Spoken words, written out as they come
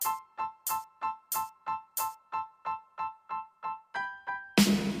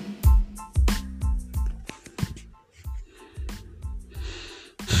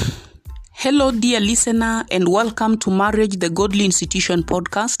Hello, dear listener, and welcome to Marriage, the Godly Institution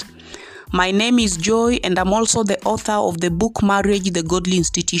podcast. My name is Joy, and I'm also the author of the book Marriage, the Godly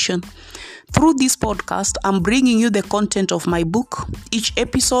Institution. Through this podcast, I'm bringing you the content of my book. Each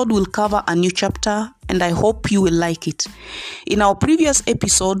episode will cover a new chapter, and I hope you will like it. In our previous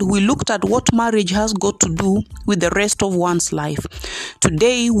episode, we looked at what marriage has got to do with the rest of one's life.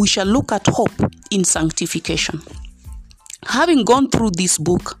 Today, we shall look at hope in sanctification. Having gone through this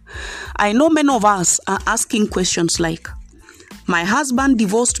book, I know many of us are asking questions like, my husband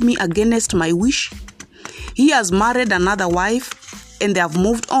divorced me against my wish. He has married another wife and they have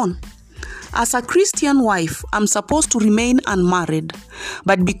moved on. As a Christian wife, I'm supposed to remain unmarried,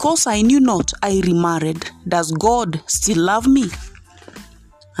 but because I knew not, I remarried. Does God still love me?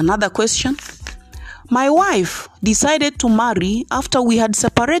 Another question. My wife decided to marry after we had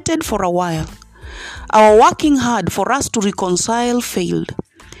separated for a while. Our working hard for us to reconcile failed.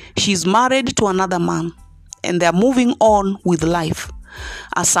 She's married to another man, and they're moving on with life.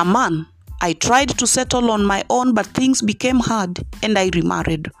 As a man, I tried to settle on my own, but things became hard, and I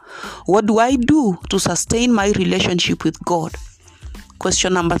remarried. What do I do to sustain my relationship with God?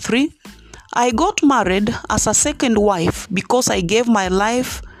 Question number 3. I got married as a second wife because I gave my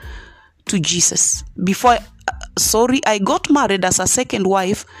life to Jesus. I got married as a second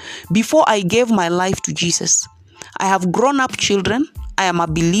wife before I gave my life to Jesus. I have grown-up children. I am a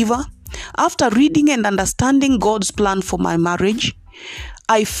believer. After reading and understanding God's plan for my marriage,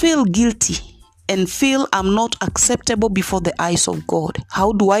 I feel guilty and feel I'm not acceptable before the eyes of God.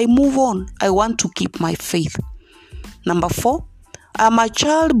 How do I move on? I want to keep my faith. Number 4, I'm a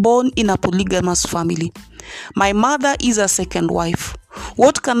child born in a polygamous family. My mother is a second wife.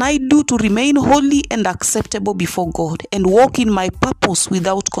 What can I do to remain holy and acceptable before God and walk in my purpose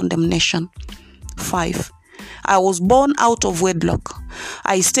without condemnation? 5. I was born out of wedlock.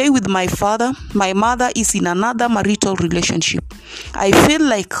 I stay with my father. My mother is in another marital relationship. I feel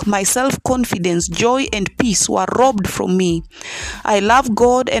like my self-confidence, joy, and peace were robbed from me. I love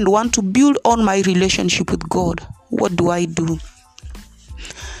God and want to build on my relationship with God. What do I do?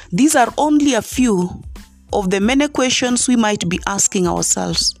 These are only a few of the many questions we might be asking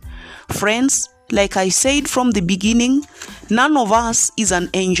ourselves. Friends, like I said from the beginning, none of us is an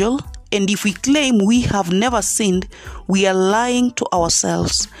angel, and if we claim we have never sinned, we are lying to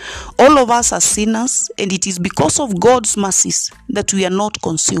ourselves. All of us are sinners, and it is because of God's mercies that we are not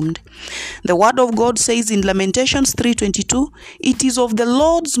consumed. The word of God says in Lamentations 3:22, it is of the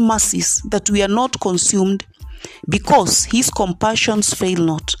Lord's mercies that we are not consumed, because his compassions fail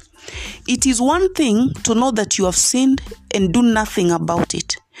not. It is one thing to know that you have sinned and do nothing about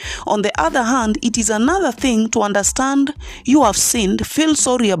it. On the other hand, it is another thing to understand you have sinned, feel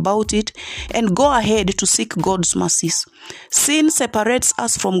sorry about it, and go ahead to seek God's mercies. Sin separates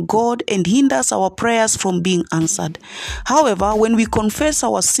us from God and hinders our prayers from being answered. However, when we confess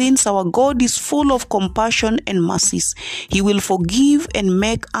our sins, our God is full of compassion and mercies. He will forgive and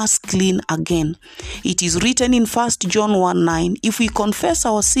make us clean again. It is written in 1 John 1:9, if we confess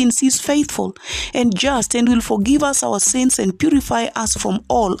our sins, he is faithful and just and will forgive us our sins and purify us from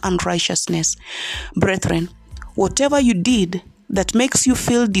all unrighteousness. Brethren, whatever you did that makes you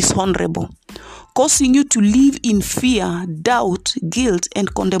feel dishonorable, causing you to live in fear, doubt, guilt,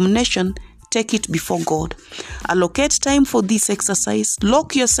 and condemnation, take it before God. Allocate time for this exercise.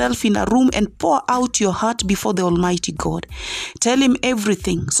 Lock yourself in a room and pour out your heart before the Almighty God. Tell him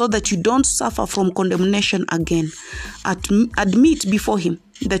everything so that you don't suffer from condemnation again. Admit before him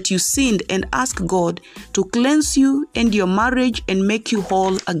that you sinned and ask God to cleanse you and your marriage and make you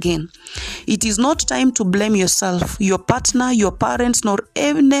whole again. It is not time to blame yourself, your partner, your parents, nor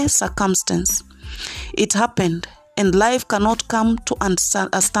any circumstance. It happened, and life cannot come to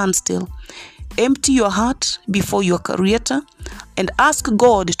a standstill. Empty your heart before your Creator and ask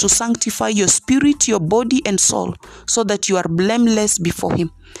God to sanctify your spirit, your body, and soul so that you are blameless before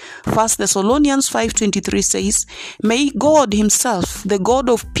him. 1 Thessalonians 5:23 says, may God himself, the God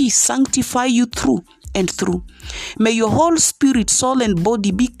of peace, sanctify you through and through. May your whole spirit, soul, and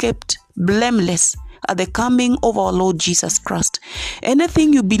body be kept blameless at the coming of our Lord Jesus Christ.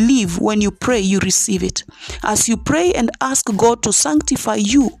 Anything you believe when you pray, you receive it. As you pray and ask God to sanctify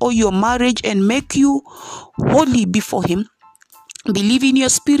you or your marriage and make you holy before him, believe in your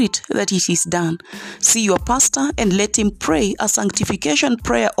spirit that it is done. See your pastor and let him pray a sanctification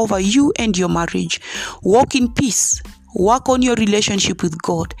prayer over you and your marriage. Walk in peace. Work on your relationship with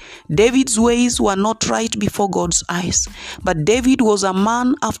God. David's ways were not right before God's eyes, but David was a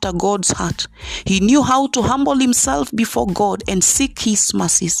man after God's heart. He knew how to humble himself before God and seek his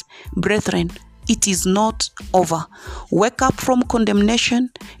mercies. Brethren, it is not over. Wake up from condemnation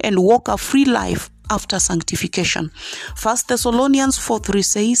and walk a free life after sanctification. 1 Thessalonians 4:3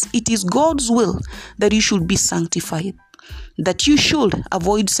 says, it is God's will that you should be sanctified, that you should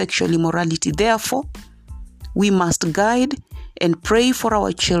avoid sexual immorality. Therefore, we must guide and pray for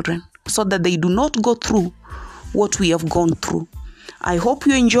our children so that they do not go through what we have gone through. I hope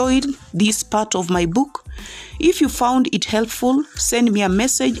you enjoyed this part of my book. If you found it helpful, send me a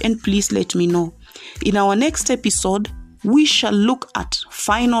message and please let me know. In our next episode, we shall look at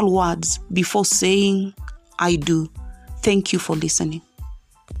final words before saying, I do. Thank you for listening.